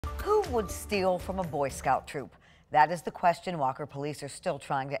Who would steal from a Boy Scout troop? That is the question Walker police are still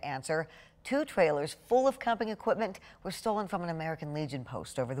trying to answer. 2 trailers full of camping equipment were stolen from an American Legion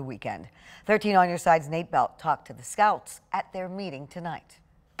post over the weekend. 13 on Your Side's Nate Belt talked to the Scouts at their meeting tonight.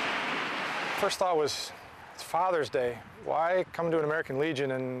 First thought was, it's Father's Day. Why come to an American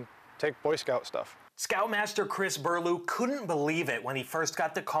Legion and take Boy Scout stuff? Scoutmaster Chris Burlew couldn't believe it when he first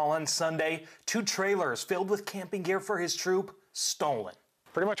got the call on Sunday. 2 trailers filled with camping gear for his troop stolen.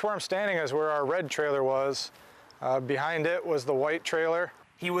 Pretty much where I'm standing is where our red trailer was. Behind it was the white trailer.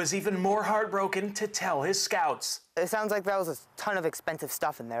 He was even more heartbroken to tell his scouts. It sounds like there was a ton of expensive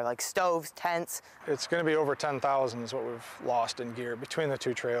stuff in there, like stoves, tents. It's going to be over 10,000 is what we've lost in gear between the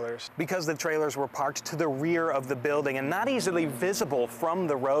 2 trailers. Because the trailers were parked to the rear of the building and not easily visible from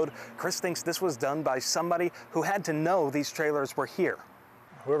the road, Chris thinks this was done by somebody who had to know these trailers were here.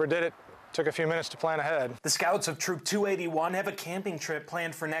 Whoever did it took a few minutes to plan ahead. The Scouts of Troop 281 have a camping trip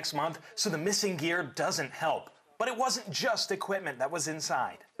planned for next month, so the missing gear doesn't help. But it wasn't just equipment that was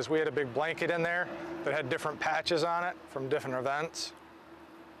inside. We had a big blanket in there that had different patches on it from different events.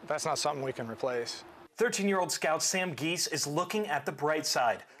 That's not something we can replace. 13-year-old Scout Sam Geese is looking at the bright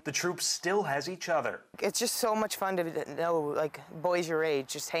side. The troop still has each other. It's just so much fun to know, like, boys your age,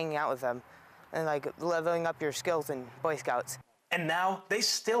 just hanging out with them and, like, leveling up your skills in Boy Scouts. And now they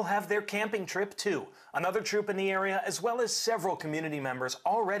still have their camping trip too. Another troop in the area, as well as several community members,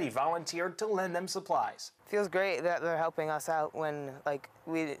 already volunteered to lend them supplies. Feels great that they're helping us out when, like,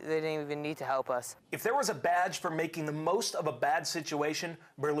 they didn't even need to help us. If there was a badge for making the most of a bad situation,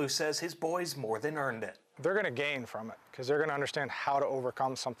 Burlew says his boys more than earned it. They're going to gain from it because they're going to understand how to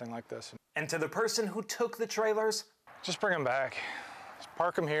overcome something like this. And to the person who took the trailers, just bring them back. Just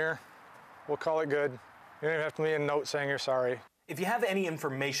park them here. We'll call it good. You don't even have to leave a note saying you're sorry. If you have any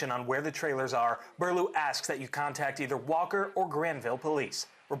information on where the trailers are, Burlew asks that you contact either Walker or Granville Police.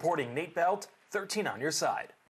 Reporting Nate Belt, 13 on Your Side.